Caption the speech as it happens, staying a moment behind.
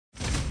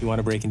You want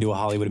to break into a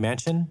Hollywood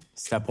mansion?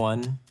 Step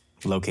 1,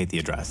 locate the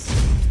address.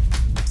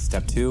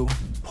 Step 2,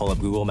 pull up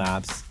Google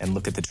Maps and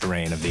look at the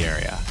terrain of the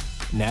area.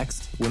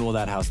 Next, when will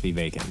that house be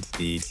vacant?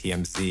 The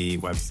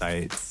TMZ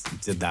website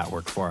did that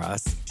work for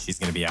us. She's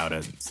going to be out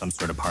at some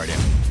sort of party.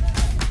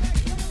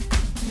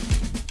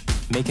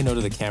 Make a note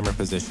of the camera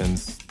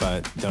positions,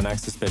 but don't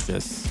act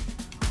suspicious.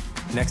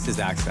 Next is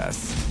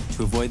access.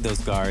 To avoid those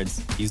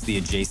guards, use the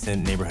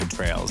adjacent neighborhood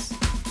trails.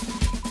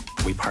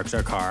 We parked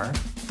our car,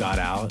 got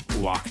out,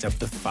 walked up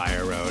the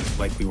fire road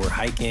like we were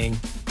hiking.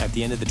 At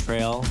the end of the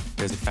trail,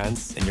 there's a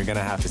fence, and you're gonna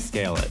have to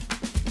scale it.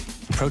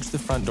 Approach the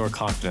front door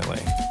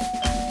confidently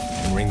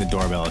and ring the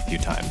doorbell a few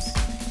times.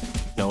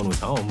 No one was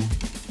home.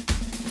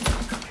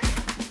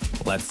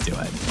 Let's do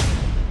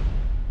it.